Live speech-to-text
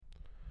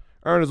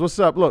Ernest, what's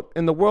up? Look,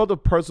 in the world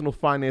of personal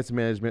finance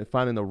management,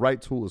 finding the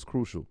right tool is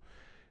crucial.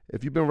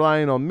 If you've been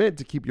relying on Mint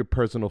to keep your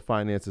personal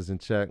finances in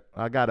check,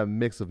 I got a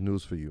mix of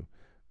news for you.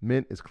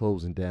 Mint is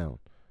closing down.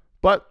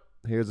 But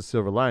here's a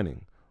silver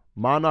lining.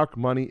 Monarch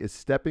Money is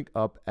stepping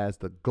up as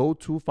the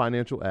go-to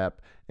financial app,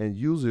 and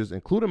users,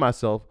 including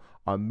myself,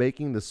 are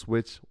making the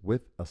switch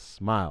with a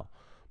smile.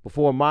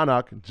 Before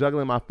Monarch,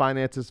 juggling my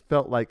finances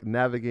felt like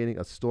navigating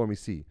a stormy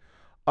sea.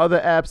 Other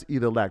apps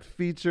either lacked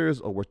features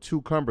or were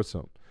too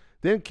cumbersome.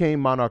 Then came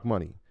Monarch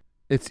Money.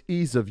 Its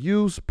ease of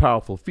use,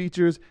 powerful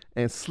features,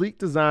 and sleek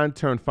design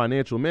turned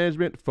financial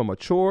management from a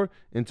chore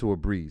into a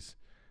breeze.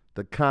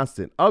 The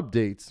constant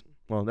updates,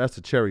 well, that's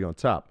the cherry on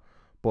top.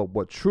 But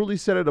what truly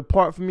set it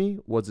apart for me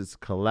was its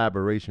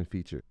collaboration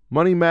feature.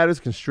 Money matters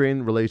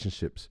constrain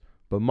relationships,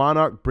 but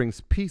Monarch brings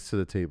peace to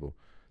the table.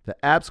 The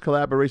app's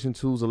collaboration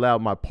tools allow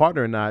my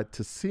partner and I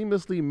to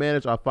seamlessly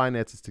manage our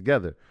finances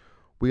together.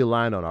 We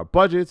aligned on our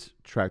budgets,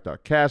 tracked our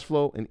cash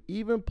flow, and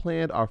even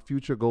planned our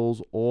future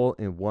goals all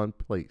in one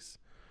place.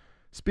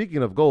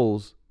 Speaking of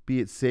goals, be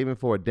it saving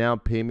for a down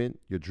payment,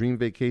 your dream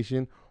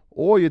vacation,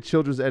 or your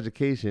children's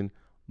education,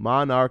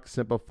 Monarch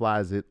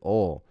simplifies it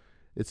all.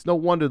 It's no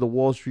wonder the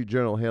Wall Street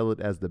Journal hailed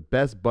it as the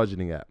best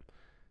budgeting app.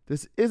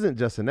 This isn't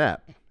just an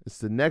app. It's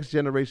the next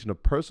generation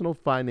of personal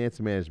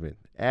finance management,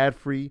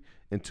 ad-free,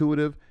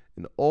 intuitive,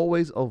 and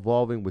always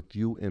evolving with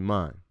you in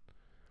mind.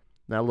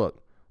 Now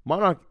look,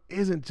 Monarch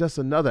isn't just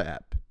another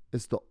app.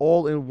 It's the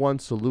all-in-one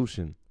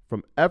solution.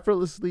 From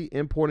effortlessly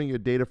importing your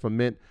data from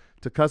Mint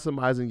to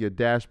customizing your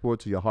dashboard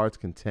to your heart's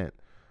content.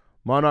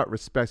 Monarch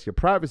respects your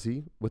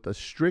privacy with a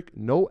strict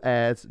no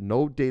ads,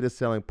 no data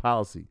selling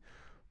policy.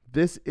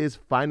 This is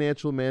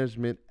financial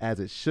management as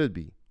it should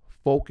be,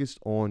 focused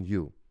on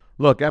you.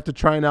 Look, after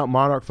trying out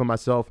Monarch for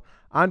myself,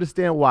 I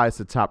understand why it's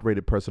the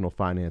top-rated personal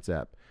finance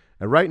app.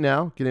 And right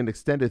now, get an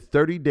extended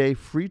 30-day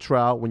free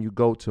trial when you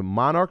go to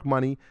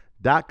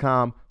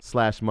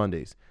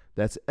monarchmoney.com/Mondays.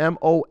 That's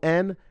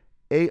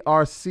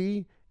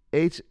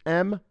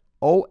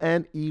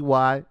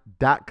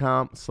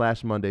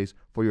monarchmoney.com/Mondays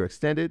for your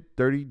extended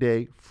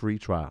 30-day free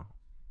trial.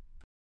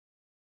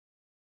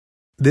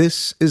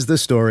 This is the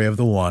story of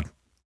the one.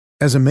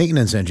 As a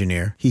maintenance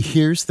engineer, he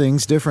hears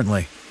things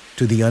differently.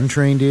 To the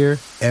untrained ear,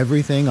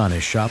 everything on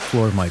his shop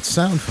floor might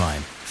sound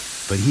fine,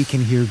 but he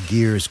can hear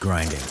gears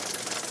grinding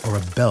or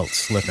a belt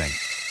slipping.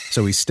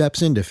 So he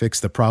steps in to fix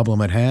the problem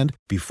at hand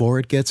before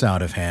it gets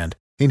out of hand.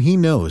 And he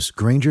knows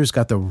Grainger's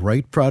got the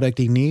right product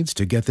he needs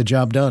to get the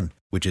job done,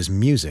 which is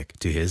music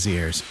to his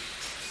ears.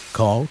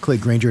 Call,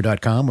 click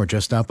Grainger.com, or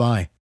just stop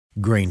by.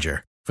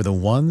 Grainger, for the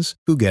ones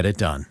who get it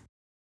done.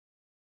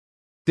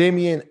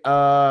 Damian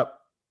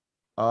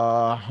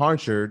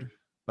Harnshard,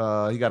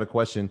 he got a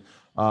question.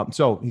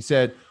 So he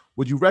said,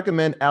 would you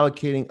recommend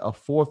allocating a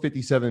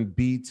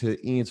 457B to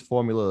Ian's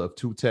formula of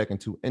 2 tech and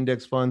 2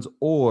 index funds,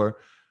 or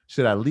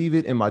should I leave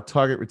it in my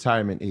target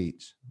retirement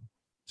age?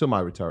 To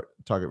my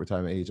target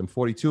retirement age. I'm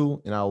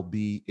 42 and I'll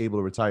be able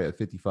to retire at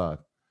 55.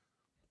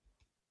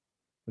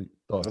 I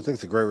think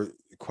it's a great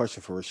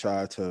question for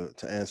Rashad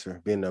to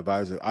answer, being an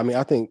advisor. I mean,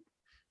 I think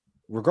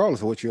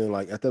regardless of what you're in,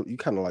 like, I think you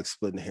kind of like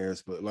splitting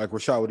hairs, but like,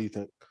 Rashad, what do you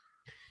think?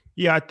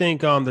 Yeah, I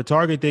think the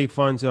target date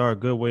funds are a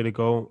good way to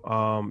go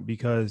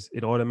because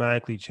it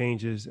automatically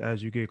changes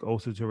as you get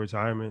closer to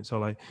retirement. So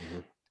like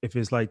if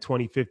it's like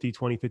 2050,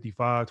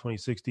 2055,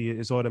 2060,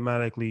 it's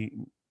automatically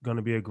going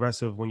to be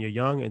aggressive when you're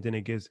young, and then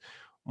it gets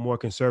more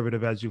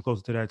conservative as you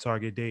closer to that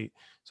target date.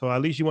 So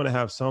at least you want to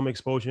have some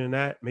exposure in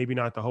that, maybe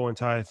not the whole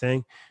entire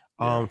thing.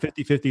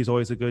 50-50 is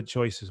always a good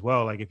choice as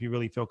well. Like if you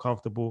really feel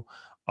comfortable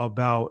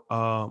about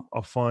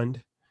a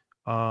fund,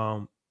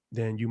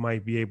 then you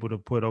might be able to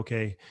put,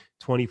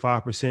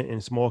 25%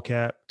 in small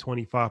cap,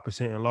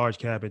 25% in large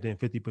cap, and then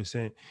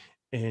 50%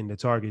 in the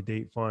target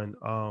date fund.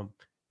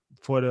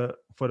 For the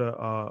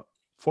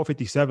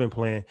 457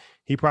 plan,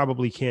 he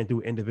probably can't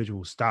do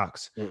individual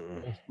stocks.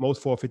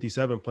 Most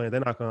 457 plans, they're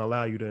not going to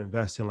allow you to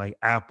invest in like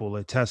Apple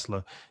or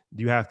Tesla.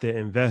 You have to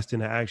invest in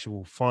the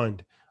actual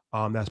fund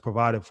that's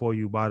provided for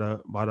you by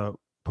the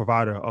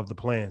provider of the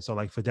plan. So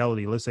like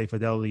Fidelity, let's say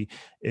Fidelity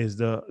is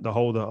the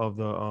holder of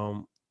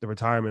the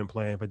retirement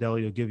plan.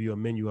 Fidelity will give you a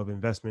menu of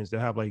investments. They'll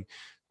have like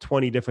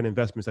 20 different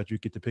investments that you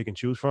get to pick and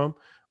choose from.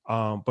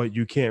 But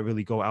you can't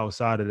really go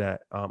outside of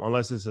that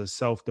unless it's a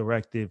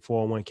self-directed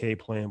 401k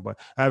plan. But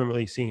I haven't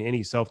really seen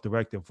any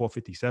self-directed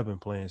 457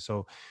 plans.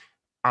 So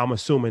I'm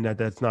assuming that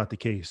that's not the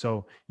case.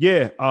 So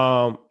yeah,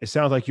 it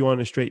sounds like you're on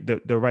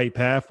the right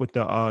path with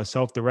the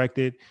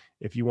self-directed.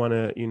 If you want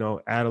to,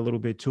 add a little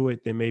bit to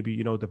it, then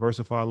maybe,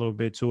 diversify a little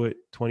bit to it,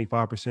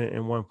 25%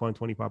 in one fund,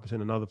 25%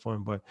 in another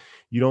fund. But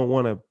you don't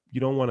want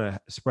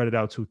to spread it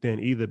out too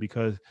thin either,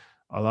 because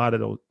a lot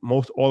of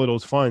all of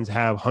those funds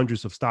have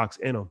hundreds of stocks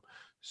in them.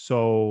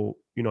 So,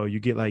 you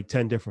get like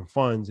 10 different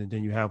funds and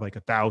then you have like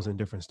 1,000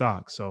 different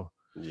stocks. So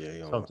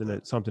yeah,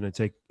 something to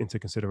take into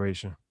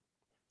consideration.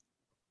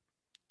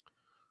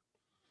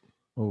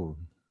 Oh,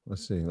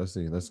 let's see.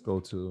 Let's go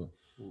to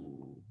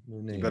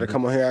new name. You better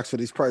come on here, ask for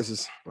these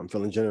prices. I'm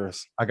feeling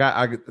generous.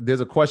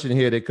 There's a question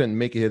here. They couldn't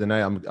make it here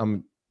tonight.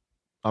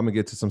 I'm gonna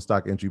get to some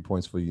stock entry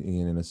points for you,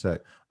 Ian, in a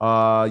sec.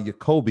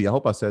 Jacoby, I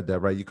hope I said that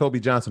right. Jacoby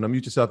Johnson,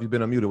 unmute yourself. You've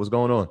been unmuted. What's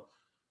going on?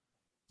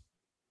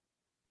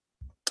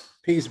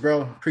 Peace,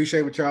 bro.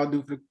 Appreciate what y'all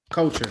do for the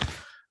culture.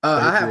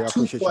 I have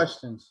two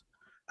questions.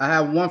 I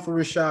have one for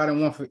Rashad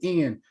and one for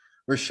Ian.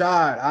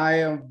 Rashad, I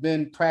have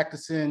been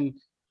practicing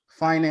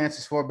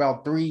finances for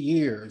about 3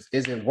 years.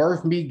 Is it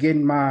worth me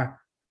getting my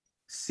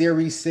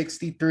Series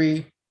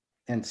 63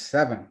 and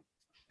 7?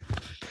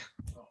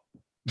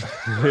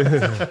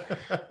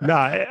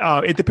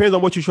 Nah, it depends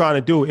on what you're trying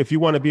to do. If you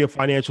want to be a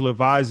financial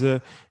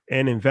advisor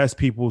and invest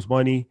people's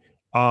money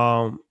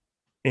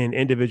in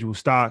individual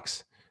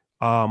stocks,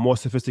 more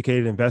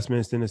sophisticated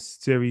investments, than a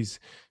Series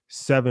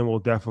 7 will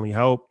definitely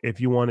help.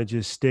 If you want to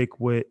just stick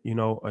with,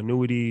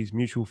 annuities,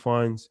 mutual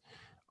funds,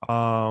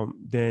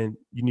 then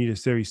you need a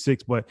Series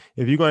 6. But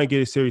if you're going to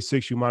get a Series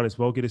 6, you might as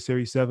well get a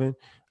Series 7,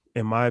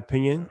 in my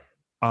opinion.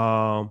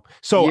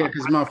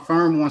 Because my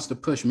firm wants to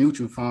push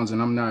mutual funds,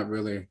 and I'm not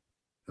really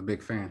a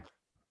big fan.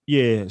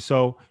 Yeah,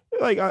 so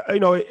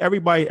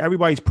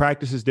everybody's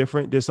practice is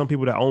different. There's some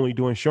people that only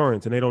do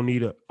insurance and they don't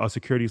need a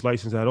securities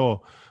license at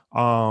all.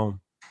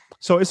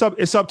 So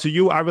it's up to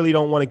you. I really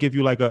don't want to give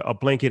you like a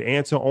blanket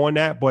answer on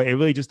that, but it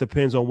really just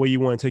depends on where you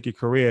want to take your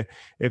career.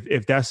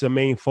 If that's the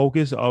main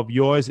focus of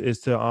yours is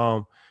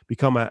to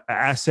become an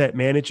asset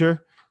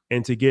manager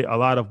and to get a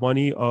lot of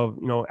money of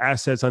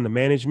assets under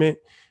management,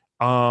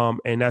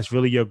 and that's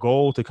really your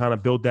goal to kind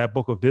of build that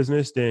book of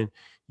business, then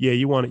yeah,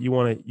 you want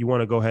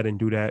to go ahead and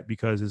do that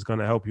because it's going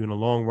to help you in the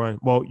long run.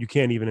 Well, you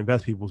can't even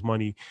invest people's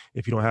money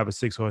if you don't have a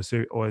 6 or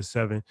a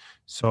 7.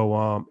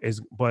 So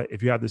but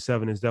if you have the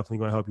 7, it's definitely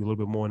going to help you a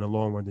little bit more in the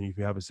long run than if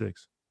you have a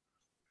 6.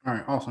 All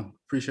right, awesome.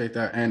 Appreciate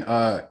that. And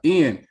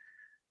Ian,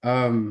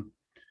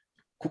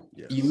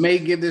 Yes. You may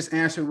give this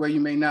answer where you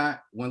may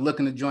not. When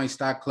looking to join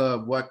Stock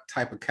Club, what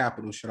type of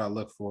capital should I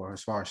look for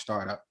as far as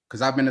startup?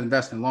 Because I've been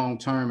investing long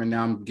term, and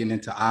now I'm getting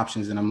into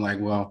options, and I'm like,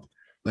 well,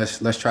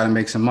 let's try to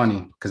make some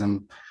money because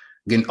I'm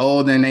getting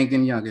old and ain't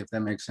getting young, if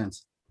that makes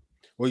sense.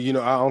 Well, I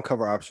don't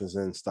cover options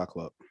in Stock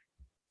Club.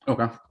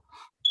 Okay.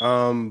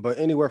 But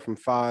anywhere from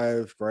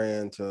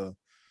 $5,000 to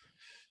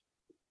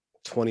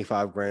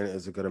 25 grand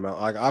is a good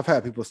amount. Like I've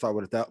had people start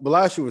with $1,000, but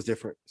last year was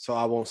different, so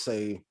I won't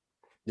say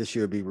this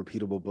year be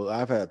repeatable. But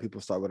I've had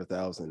people start with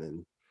 1,000,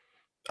 and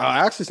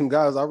actually some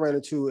guys I ran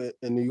into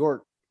in New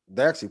York,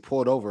 they actually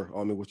pulled over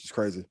on me, which is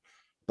crazy.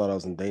 Thought I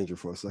was in danger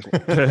for a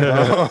second.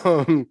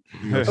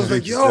 I was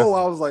like, "Yo,"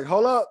 I was like,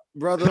 "Hold up,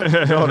 brother.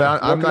 No,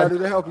 I'm not. I do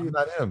to help you?"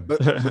 Not him. But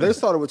they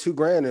started with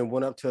 $2,000 and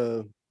went up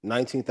to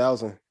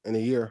 19,000 in a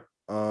year.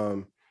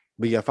 But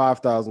yeah,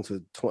 5,000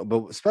 to 20.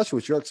 But especially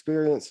with your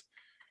experience,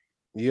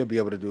 you'll be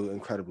able to do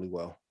incredibly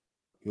well.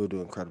 You'll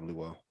do incredibly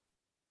well.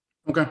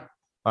 Okay.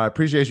 I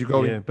appreciate you,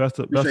 Cody. Yeah, best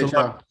of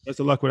luck. Best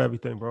of luck with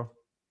everything, bro.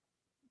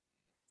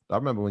 I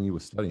remember when you were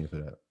studying for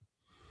that.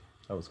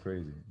 That was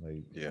crazy.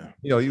 Like, yeah,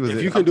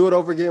 if you can do it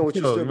over again, would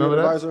you still be an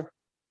advisor?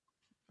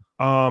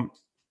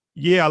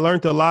 Yeah, I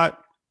learned a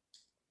lot.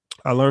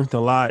 I learned a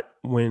lot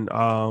when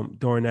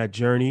during that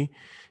journey,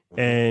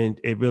 and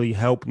it really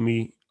helped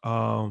me.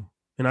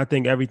 And I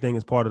think everything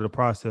is part of the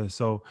process.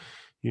 So,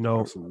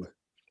 Absolutely.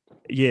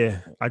 Yeah,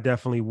 I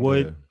definitely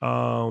would.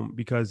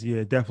 Because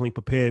it definitely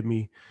prepared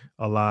me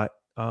a lot.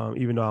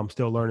 Even though I'm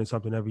still learning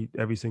something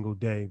every single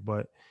day,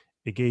 but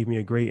it gave me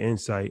a great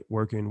insight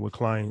working with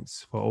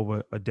clients for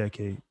over a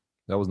decade.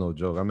 That was no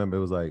joke. I remember it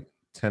was like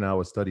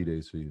 10-hour study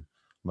days for you.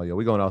 I'm like, yo,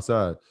 we going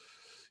outside.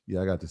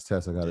 Yeah, I got this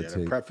test I got to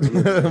take.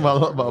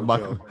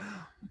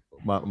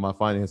 My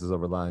finances are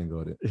relying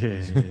on it.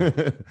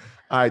 Yeah.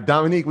 All right,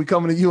 Dominique, we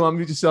coming to you.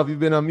 Unmute yourself. You've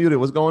been unmuted.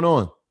 What's going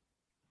on?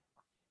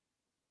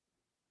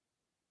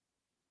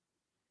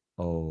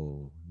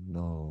 Oh,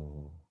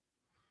 no.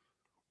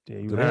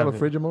 Yeah, Do they have a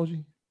fridge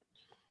emoji?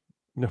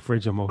 No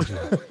fridge emoji.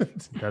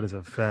 That is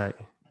a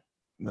fact.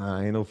 Nah,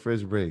 ain't no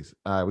fridge breaks.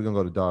 All right, we're going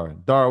to go to Dara.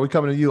 Dara, we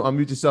coming to you.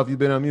 Unmute yourself. You've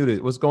been unmuted.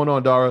 What's going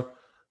on, Dara?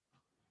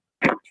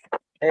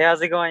 Hey,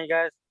 how's it going, you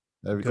guys?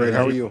 Great.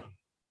 How are you?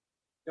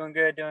 Doing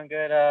good.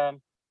 I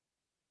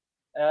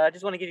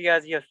just want to give you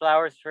guys your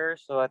flowers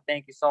first. So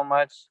thank you so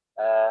much,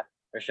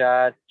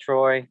 Rashad,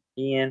 Troy,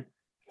 Ian.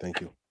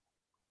 Thank you.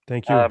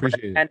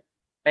 Appreciate it.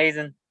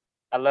 Amazing.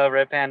 I love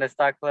Red Panda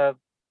Stock Club.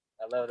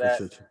 I love that.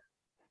 Appreciate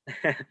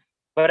you.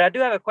 But I do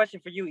have a question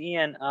for you,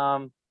 Ian.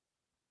 A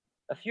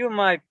few of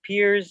my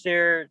peers,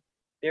 they're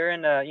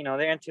in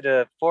they're into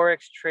the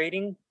Forex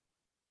trading.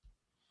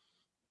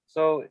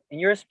 So in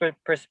your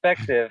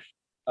perspective,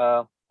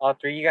 all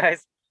three of you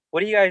guys,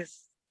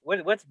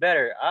 what's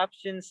better?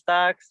 Options,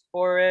 stocks,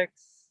 Forex?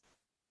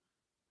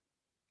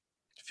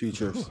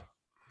 Futures.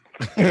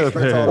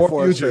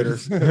 Forex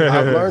traders.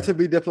 I've learned to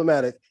be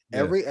diplomatic. Yeah.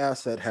 Every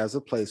asset has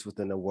a place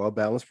within a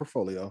well-balanced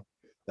portfolio.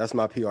 That's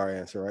my PR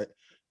answer, right?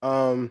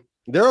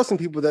 There are some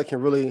people that can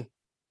really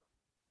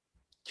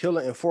kill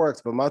it in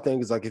Forex, but my thing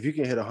is like, if you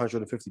can hit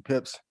 150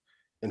 pips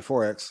in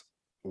Forex,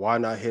 why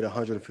not hit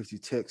 150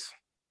 ticks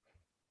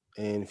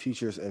in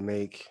futures and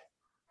make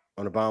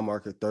on the bond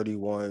market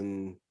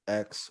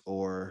 31x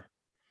or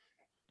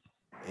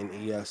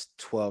in ES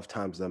 12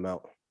 times the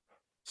amount?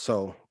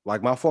 So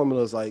like my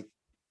formula is like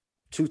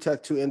 2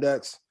 tech, 2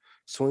 index,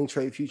 swing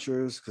trade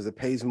futures because it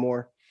pays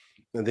more.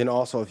 And then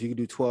also if you could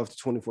do 12 to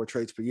 24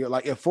 trades per year,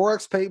 like if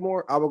Forex paid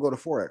more, I would go to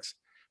Forex.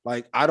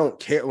 Like I don't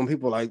care when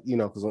people like,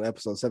 because when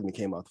episode 70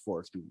 came out, the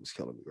Forex people was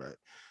killing me, right?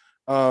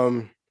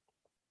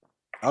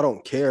 I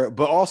don't care.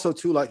 But also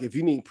too, like if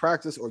you need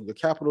practice or your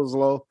capital is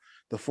low,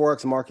 the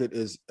Forex market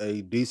is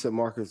a decent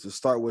market to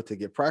start with to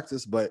get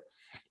practice, but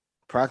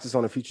practice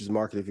on the futures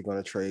market if you're going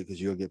to trade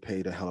because you'll get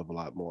paid a hell of a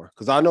lot more.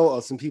 Because I know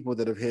some people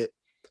that have hit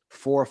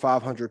 400 or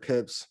 500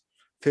 pips,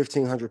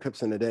 1,500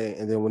 pips in a day,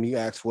 and then when you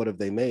ask what have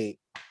they made,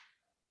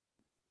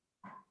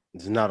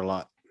 it's not a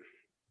lot.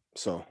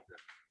 So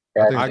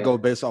I go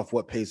based off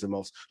what pays the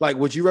most. Like,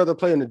 would you rather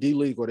play in the D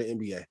League or the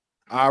NBA?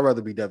 I'd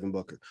rather be Devin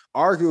Booker.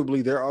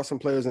 Arguably, there are some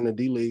players in the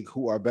D League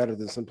who are better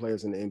than some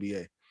players in the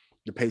NBA.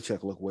 The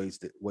paycheck look way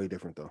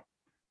different though.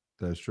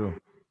 That's true.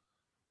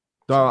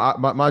 So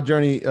my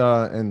journey,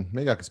 and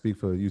maybe I could speak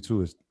for you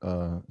too, is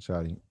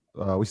Shadi.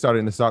 We started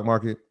in the stock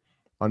market,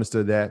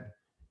 understood that,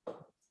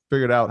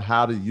 figured out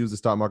how to use the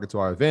stock market to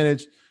our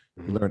advantage.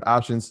 We learned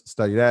options,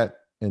 studied that,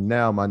 and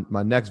now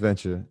my next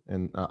venture,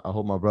 and I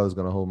hope my brother's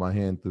going to hold my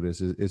hand through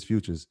this, is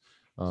futures.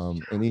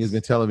 And he has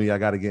been telling me I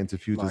got to get into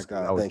futures.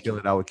 God, I would kill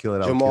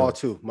it. Jamal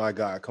too. My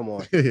God, come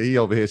on. He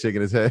over here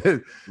shaking his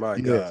head. My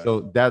God.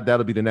 So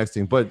that'll be the next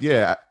thing. But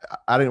yeah,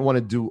 I didn't want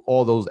to do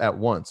all those at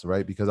once,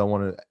 right? Because I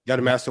want to. Got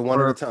to master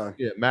one at a time.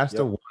 Yeah,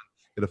 master one,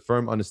 get a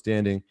firm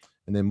understanding,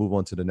 and then move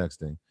on to the next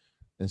thing.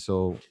 And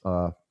so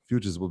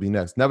futures will be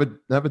next. Never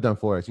done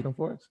Forex. You done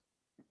Forex?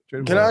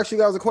 Can I ask you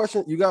guys a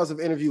question? You guys have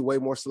interviewed way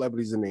more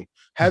celebrities than me.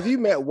 Have you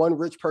met one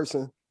rich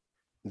person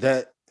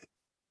that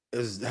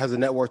has a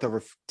net worth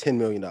over $10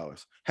 million?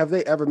 Have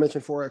they ever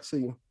mentioned Forex to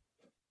you?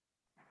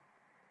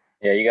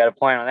 Yeah, you got a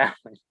point on that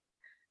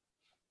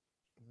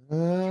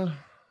one.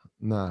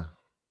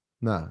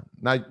 Nah,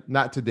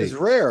 not to date. It's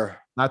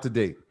rare. Not to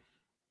date.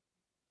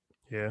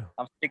 Yeah,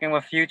 I'm sticking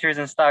with futures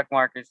and stock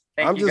markets.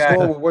 I'm just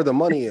going with where the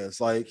money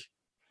is. Like,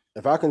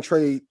 if I can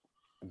trade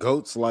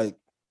goats like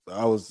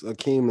I was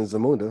Akeem and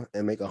Zamunda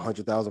and make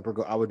 100,000 per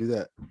goat, I would do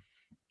that.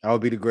 I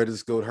would be the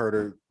greatest goat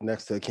herder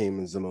next to Akeem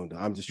and Zamunda.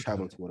 I'm just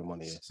traveling to where the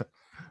money is.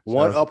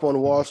 One Up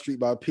on Wall Street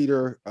by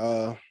Peter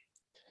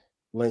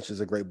Lynch is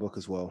a great book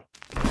as well.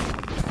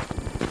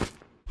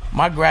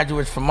 My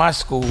graduates from my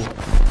school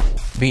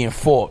being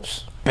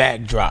Forbes,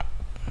 bag drop.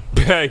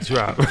 Bag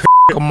drop.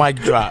 A mic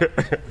drop,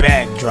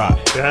 bag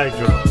drop. Bag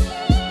drop.